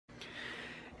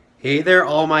Hey there,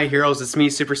 all my heroes. It's me,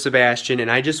 Super Sebastian, and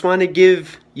I just want to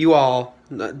give you all.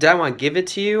 Did I want to give it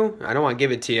to you? I don't want to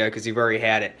give it to you because you've already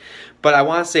had it. But I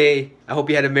want to say I hope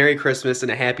you had a Merry Christmas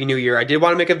and a Happy New Year. I did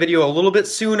want to make a video a little bit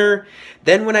sooner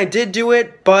than when I did do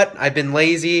it, but I've been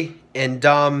lazy and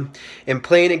dumb and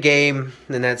playing a game,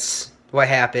 and that's what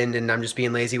happened, and I'm just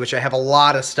being lazy, which I have a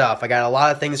lot of stuff. I got a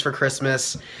lot of things for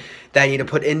Christmas that I need to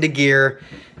put into gear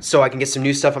so I can get some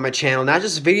new stuff on my channel. Not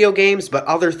just video games, but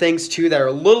other things too that are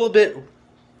a little bit,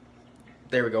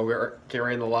 there we go, we're getting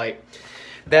right in the light,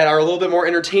 that are a little bit more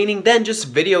entertaining than just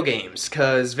video games.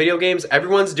 Because video games,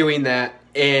 everyone's doing that,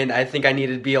 and I think I need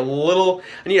to be I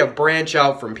need to branch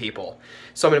out from people.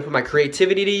 So I'm going to put my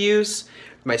creativity to use,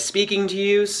 my speaking to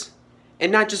use,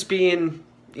 and not just being,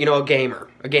 you know, a gamer,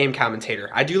 a game commentator.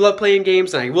 I do love playing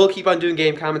games, and I will keep on doing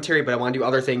game commentary, but I want to do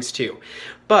other things too.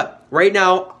 But right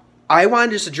now, I want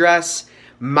to just address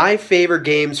my favorite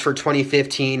games for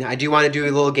 2015. I do want to do a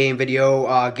little game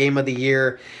video, game of the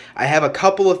year. I have a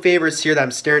couple of favorites here that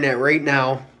I'm staring at right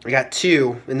now. I got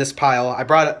two in this pile. I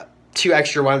brought two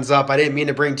extra ones up. I didn't mean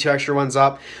to bring two extra ones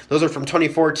up. Those are from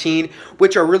 2014,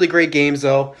 which are really great games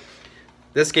though.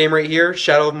 This game right here,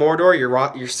 Shadow of Mordor,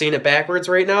 you're seeing it backwards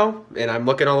right now, and I'm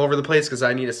looking all over the place because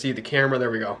I need to see the camera.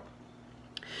 There we go.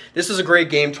 This is a great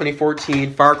game,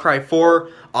 2014. Far Cry 4,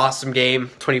 awesome game,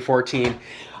 2014.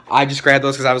 I just grabbed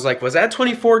those because I was like, was that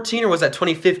 2014 or was that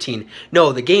 2015?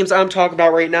 No, the games I'm talking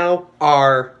about right now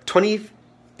are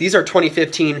these are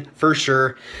 2015 for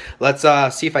sure. Let's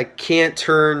see if I can't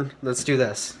turn, let's do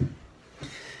this.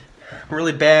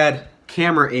 Really bad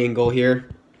camera angle here.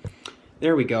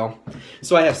 There we go.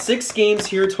 So I have 6 games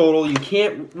here total. You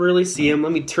can't really see them.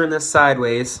 Let me turn this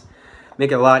sideways.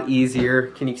 Make it a lot easier.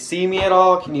 Can you see me at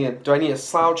all? Do I need to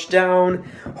slouch down?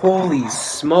 Holy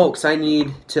smokes, I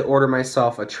need to order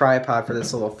myself a tripod for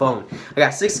this little phone. I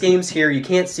got 6 games here. You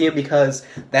can't see them because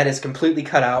that is completely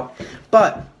cut out.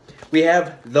 But we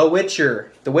have The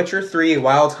Witcher. The Witcher 3,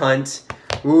 Wild Hunt.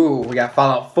 Ooh, we got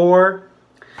Fallout 4.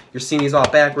 You're seeing these all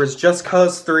backwards. Just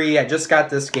Cause 3, I just got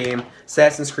this game.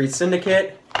 Assassin's Creed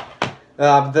Syndicate.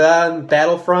 Then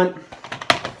Battlefront.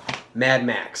 Mad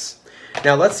Max.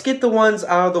 Now let's get the ones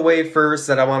out of the way first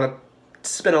that I want to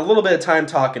spend a little bit of time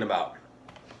talking about.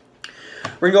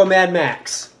 We're going to go Mad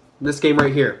Max. This game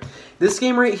right here. This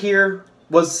game right here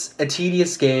was a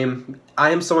tedious game. I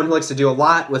am someone who likes to do a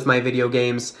lot with my video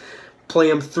games. Play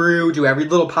them through, do every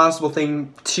little possible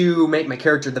thing to make my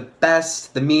character the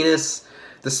best, the meanest,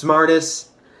 the smartest,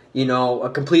 you know, a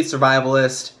complete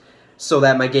survivalist, so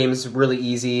that my game is really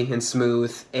easy and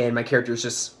smooth, and my character is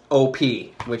just OP,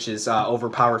 which is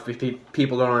overpowered for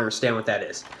people don't understand what that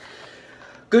is.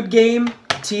 Good game,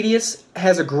 tedious,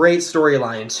 has a great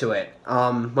storyline to it.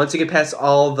 Once you get past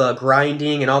all the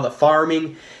grinding and all the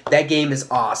farming, that game is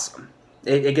awesome.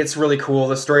 It gets really cool.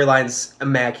 The storyline's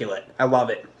immaculate. I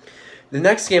love it. The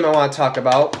next game I want to talk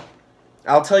about,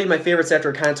 I'll tell you my favorites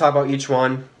after I kind of talk about each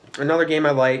one. Another game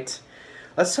I liked.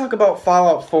 Let's talk about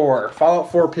Fallout 4.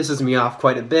 Fallout 4 pisses me off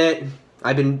quite a bit.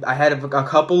 I had a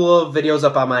couple of videos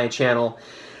up on my channel.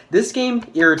 This game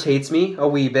irritates me a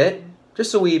wee bit.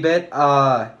 Just a wee bit.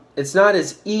 It's not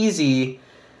as easy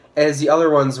as the other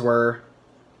ones were.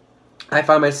 I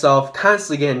find myself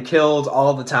constantly getting killed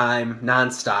all the time,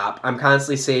 non-stop. I'm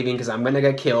constantly saving because I'm going to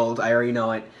get killed. I already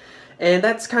know it. And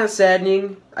that's kind of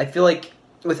saddening. I feel like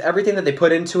with everything that they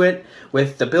put into it,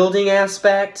 with the building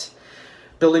aspect,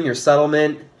 building your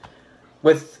settlement,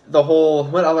 with the whole,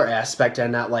 what other aspect I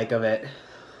not like of it?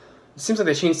 It seems like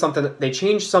they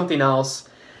changed something else.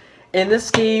 And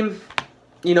this game,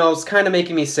 you know, it's kind of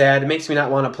making me sad. It makes me not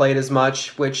want to play it as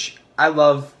much, which I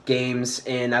love games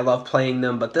and I love playing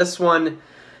them, but this one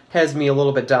has me a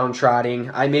little bit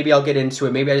downtrodden. Maybe I'll get into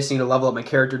it. Maybe I just need to level up my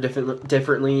character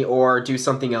differently or do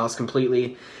something else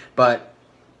completely. But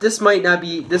this might not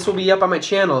be, this will be up on my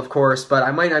channel, of course, but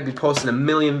I might not be posting a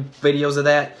million videos of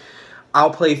that. I'll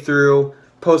play through,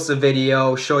 post a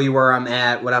video, show you where I'm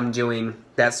at, what I'm doing,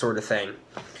 that sort of thing.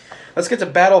 Let's get to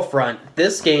Battlefront.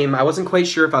 This game, I wasn't quite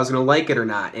sure if I was going to like it or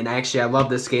not, and actually I love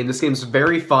this game. This game's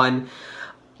very fun.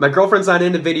 My girlfriend's not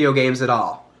into video games at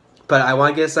all, but I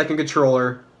want to get a second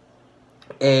controller,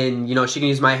 and you know, she can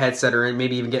use my headset or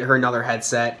maybe even get her another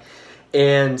headset,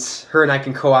 and her and I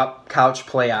can co-op couch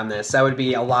play on this. That would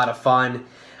be a lot of fun.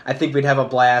 I think we'd have a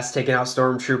blast taking out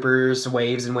stormtroopers,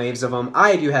 waves and waves of them.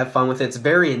 I do have fun with it. It's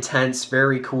very intense,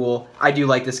 very cool. I do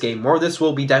like this game. More of this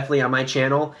will be definitely on my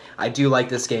channel. I do like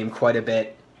this game quite a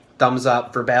bit. Thumbs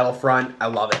up for Battlefront. I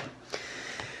love it.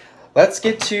 Let's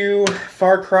get to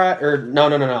Far Cry, or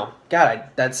no. God,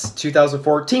 that's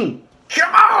 2014.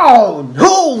 Come on!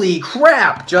 Holy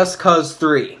crap! Just Cause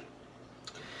 3.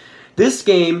 This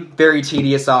game, very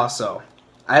tedious also.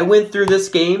 I went through this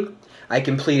game. I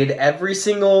completed every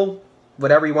single,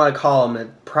 whatever you want to call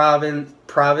them,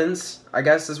 province, I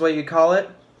guess is what you call it.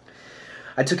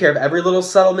 I took care of every little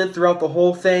settlement throughout the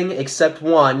whole thing except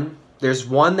one. There's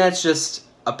one that's just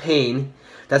a pain.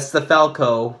 That's the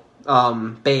Falco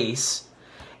base.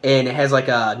 And it has like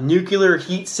a nuclear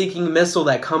heat-seeking missile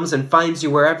that comes and finds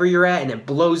you wherever you're at, and it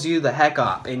blows you the heck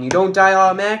up. And you don't die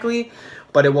automatically,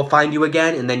 but it will find you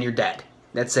again, and then you're dead.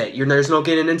 That's it. There's no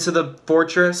getting into the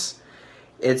fortress.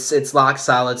 It's lock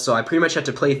solid, so I pretty much have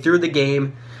to play through the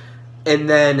game and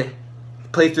then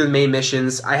play through the main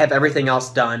missions. I have everything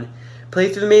else done. Play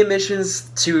through the main missions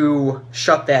to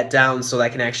shut that down so that I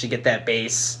can actually get that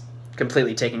base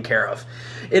completely taken care of.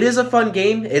 It is a fun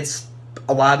game. It's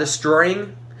a lot of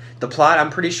destroying. The plot, I'm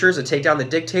pretty sure, is to take down the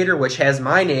dictator, which has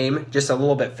my name, just a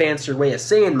little bit fancier way of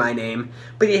saying my name,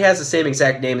 but he has the same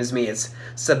exact name as me. It's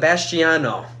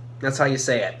Sebastiano. That's how you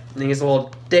say it. And he's a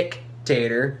little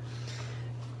dictator,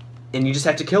 and you just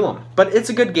have to kill him. But it's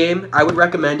a good game. I would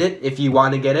recommend it if you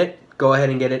want to get it. Go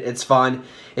ahead and get it. It's fun.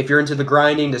 If you're into the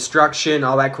grinding, destruction,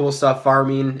 all that cool stuff,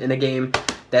 farming in a game,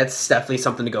 that's definitely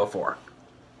something to go for.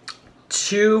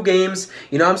 2 games.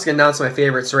 You know, I'm just going to announce my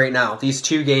favorites right now. These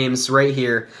 2 games right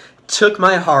here took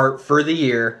my heart for the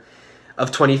year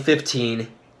of 2015.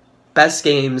 Best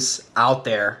games out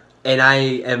there, and I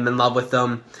am in love with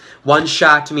them. One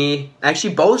shocked me.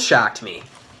 Actually, both shocked me.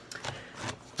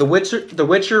 The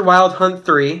Witcher Wild Hunt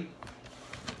 3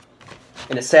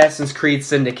 and Assassin's Creed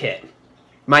Syndicate.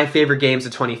 My favorite games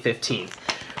of 2015.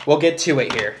 We'll get to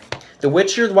it here. The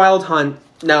Witcher Wild Hunt.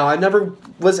 Now, I never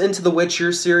was into the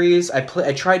Witcher series. I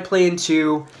tried playing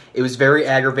 2. It was very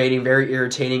aggravating, very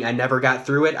irritating. I never got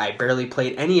through it. I barely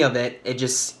played any of it. It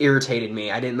just irritated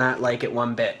me. I did not like it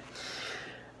one bit.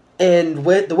 And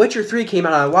when The Witcher 3 came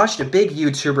out, I watched a big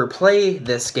YouTuber play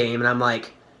this game, and I'm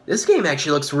like, this game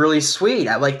actually looks really sweet.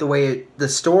 I like the way the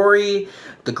story,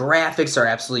 the graphics are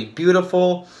absolutely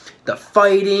beautiful. The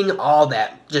fighting, all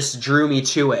that just drew me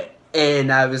to it.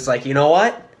 And I was like, you know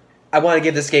what? I want to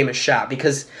give this game a shot,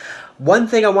 because one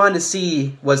thing I wanted to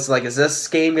see was, like, is this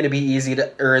game going to be easy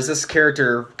to, or is this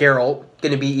character, Geralt,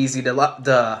 going to be easy to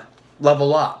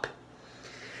level up?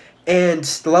 And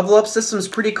the level up system is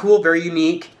pretty cool, very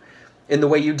unique in the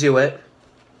way you do it,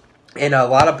 and a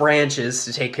lot of branches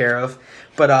to take care of.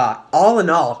 But all in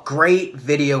all, great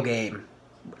video game.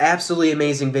 Absolutely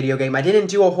amazing video game. I didn't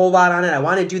do a whole lot on it. I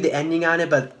wanted to do the ending on it,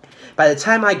 but by the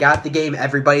time I got the game,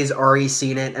 everybody's already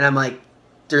seen it, and I'm like,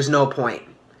 there's no point.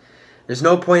 There's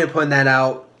no point in putting that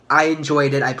out. I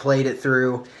enjoyed it. I played it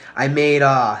through. I made,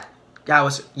 God, it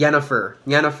was Yennefer.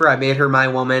 Yennefer, I made her my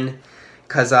woman,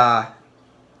 because,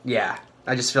 yeah,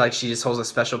 I just feel like she just holds a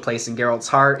special place in Geralt's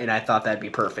heart, and I thought that'd be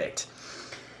perfect.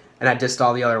 And I dissed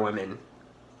all the other women.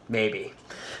 Maybe.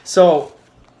 So,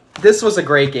 this was a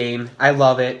great game. I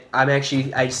love it.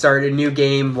 I started a new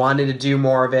game, wanted to do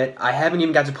more of it. I haven't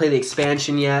even got to play the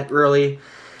expansion yet, really.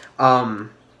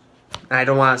 I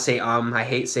don't want to say I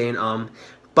hate saying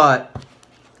but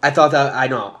I thought that,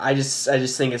 I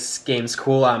just think this game's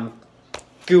cool. I'm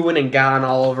gooing and gone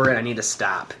all over it. I need to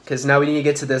stop, because now we need to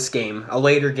get to this game, a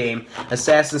later game,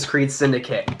 Assassin's Creed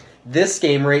Syndicate. This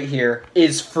game right here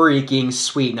is freaking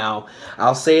sweet. Now,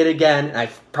 I'll say it again,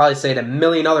 I've probably said it a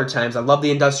million other times, I love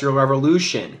the Industrial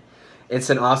Revolution. It's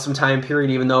an awesome time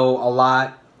period, even though a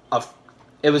lot of,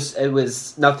 it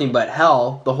was nothing but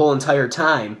hell the whole entire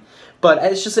time. But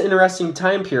it's just an interesting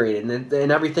time period,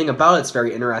 and everything about it's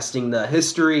very interesting. The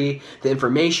history, the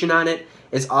information on it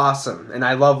is awesome, and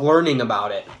I love learning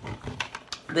about it.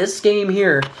 This game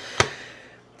here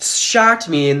shocked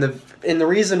me, and the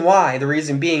reason why, the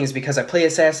reason being is because I play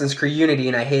Assassin's Creed Unity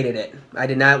and I hated it. I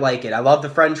did not like it. I love the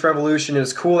French Revolution. It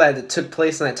was cool that it took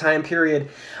place in that time period.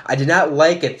 I did not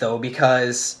like it, though,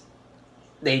 because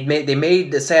they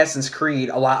made Assassin's Creed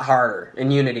a lot harder in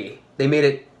Unity. They made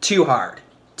it too hard.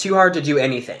 Too hard to do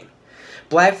anything.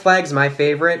 Black Flag's my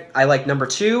favorite. I like number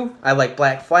 2. I like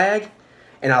Black Flag,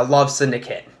 and I love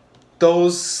Syndicate.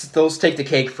 Those take the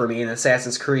cake for me in the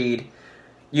Assassin's Creed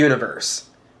universe.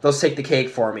 Those take the cake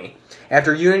for me.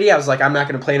 After Unity, I was like, I'm not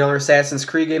going to play another Assassin's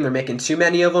Creed game. They're making too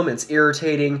many of them. It's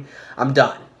irritating. I'm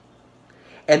done.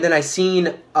 And then I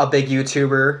seen a big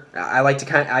YouTuber. I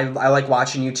like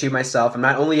watching YouTube myself. I'm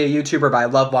not only a YouTuber, but I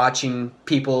love watching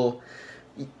people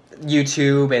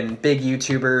YouTube and big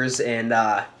YouTubers,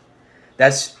 and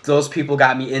those people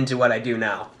got me into what I do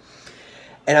now.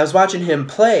 And I was watching him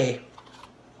play,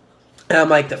 and I'm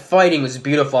like, the fighting was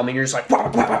beautiful. I mean, you're just like,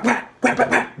 wah, wah, wah, wah, wah, wah,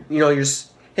 wah. You know, you're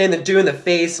just hitting the dude in the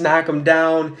face, knock him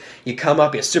down. You come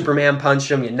up, you Superman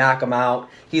punch him, you knock him out.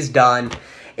 He's done.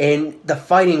 And the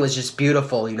fighting was just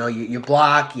beautiful. You know, you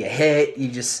block, you hit,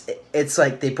 it's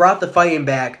like they brought the fighting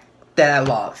back that I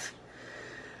love.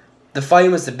 The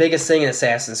fighting was the biggest thing in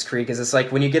Assassin's Creed, because it's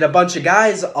like when you get a bunch of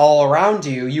guys all around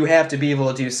you, you have to be able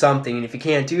to do something. And if you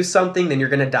can't do something, then you're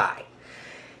going to die.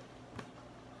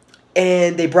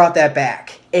 And they brought that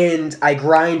back. And I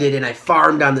grinded and I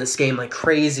farmed on this game like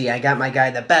crazy. I got my guy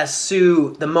the best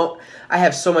suit. I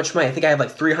have so much money. I think I have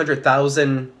like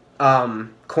 300,000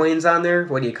 coins on there.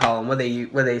 What do you call them? What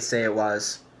they say it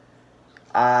was?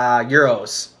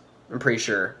 Euros. I'm pretty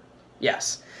sure.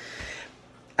 Yes.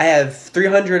 I have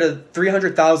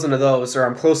 300,000 of those, or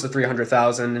I'm close to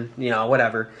 300,000, you know,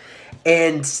 whatever.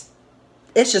 And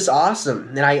it's just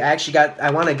awesome. And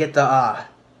I want to get the,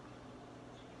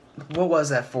 what was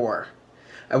that for?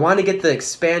 I want to get the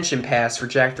expansion pass for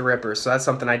Jack the Ripper, so that's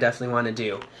something I definitely want to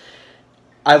do.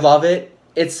 I love it.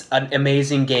 It's an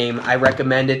amazing game. I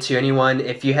recommend it to anyone.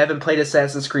 If you haven't played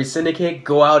Assassin's Creed Syndicate,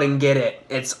 go out and get it.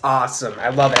 It's awesome. I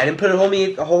love it. I didn't put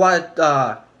a whole lot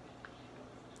of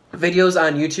videos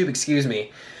on YouTube,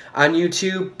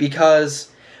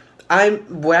 because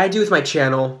what I do with my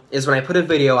channel is when I put a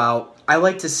video out, I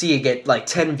like to see it get like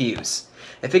 10 views.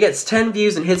 If it gets 10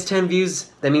 views and hits 10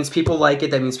 views, that means people like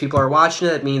it, that means people are watching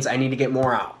it, that means I need to get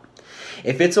more out.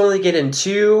 If it's only getting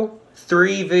 2,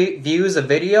 3 views a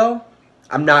video,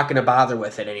 I'm not going to bother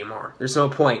with it anymore. There's no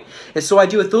point. And so what I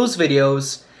do with those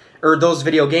videos, or those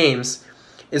video games,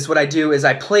 is what I do is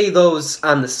I play those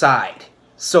on the side.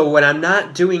 So when I'm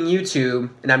not doing YouTube,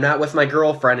 and I'm not with my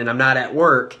girlfriend, and I'm not at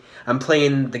work, I'm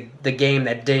playing the game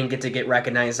that didn't get to get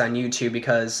recognized on YouTube,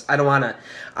 because I don't want to.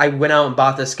 I went out and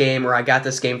bought this game, or I got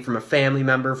this game from a family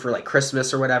member for like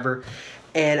Christmas or whatever,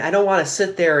 and I don't want to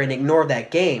sit there and ignore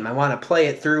that game. I want to play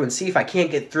it through and see if I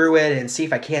can't get through it, and see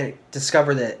if I can't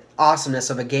discover the awesomeness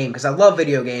of a game, because I love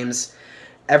video games.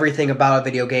 Everything about a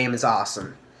video game is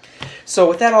awesome. So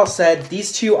with that all said,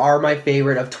 these two are my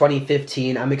favorite of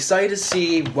 2015. I'm excited to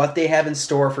see what they have in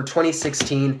store for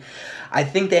 2016. I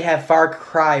think they have Far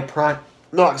Cry Primal.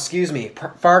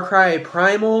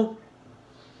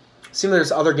 Seems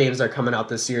there's other games that are coming out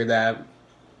this year that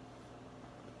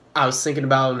I was thinking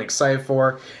about and excited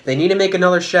for. They need to make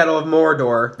another Shadow of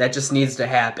Mordor. That just needs to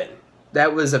happen.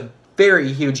 That was a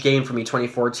very huge game for me,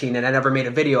 2014, and I never made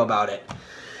a video about it.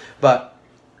 But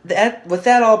with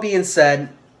that all being said,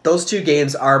 those two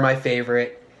games are my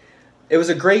favorite. It was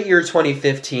a great year,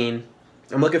 2015.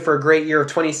 I'm looking for a great year of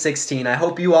 2016. I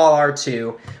hope you all are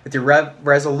too, with your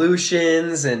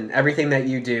resolutions and everything that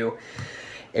you do.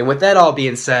 And with that all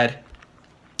being said,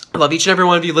 I love each and every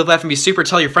one of you. Live, laugh, and be super.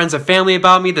 Tell your friends and family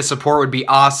about me. The support would be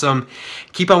awesome.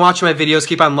 Keep on watching my videos.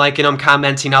 Keep on liking them,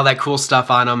 commenting, all that cool stuff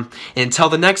on them. And until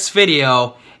the next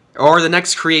video, or the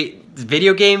next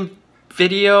video game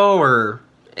video, or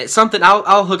something,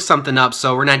 I'll hook something up,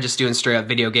 so we're not just doing straight up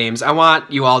video games. I want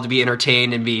you all to be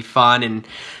entertained and be fun,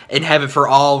 and have it for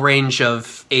all range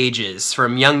of ages,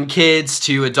 from young kids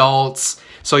to adults,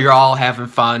 so you're all having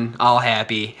fun, all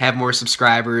happy, have more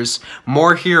subscribers,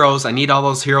 more heroes. I need all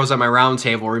those heroes at my round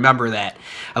table. Remember that.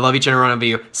 I love each and every one of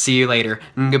you. See you later.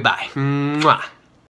 Goodbye. Mwah.